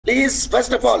Please,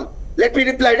 first of all, let me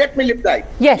reply.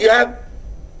 Yes.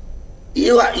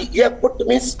 You have put to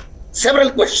me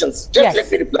several questions. Just Yes.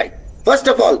 let me reply. First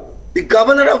of all, the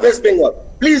governor of West Bengal.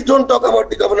 Please don't talk about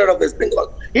the governor of West Bengal.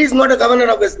 He is not a governor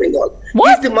of West Bengal. What?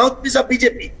 He is the mouthpiece of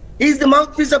BJP. He is the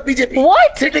mouthpiece of BJP.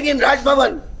 What? Sitting in Raj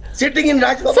Bhavan. Sir,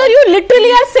 you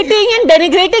literally are sitting and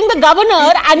denigrating the governor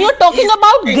and you're talking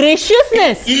about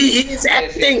graciousness. He is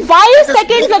acting. 5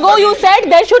 seconds ago you said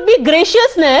there should be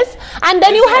graciousness, and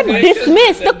then you have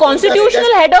dismissed the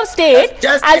constitutional head of state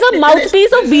as a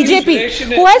mouthpiece of BJP,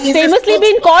 who has famously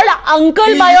been called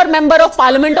uncle by your member of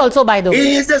parliament also, by the way.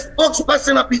 He is the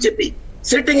spokesperson of BJP,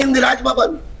 sitting in the Raj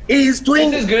Bhavan. He is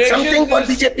doing something for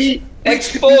BJP.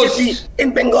 Exposed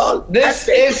in Bengal. This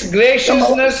is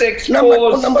graciousness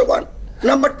exposed. Number one.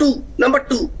 Number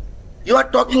two. You are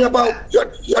talking about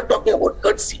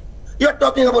courtesy.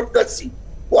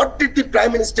 What did the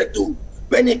Prime Minister do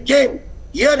when he came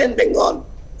here in Bengal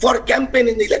for campaign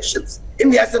in the elections, in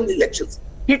the assembly elections?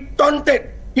 He taunted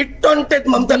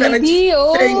Mamata Banerjee,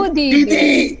 saying,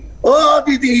 Didi, oh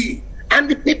Didi, and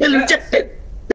the people rejected.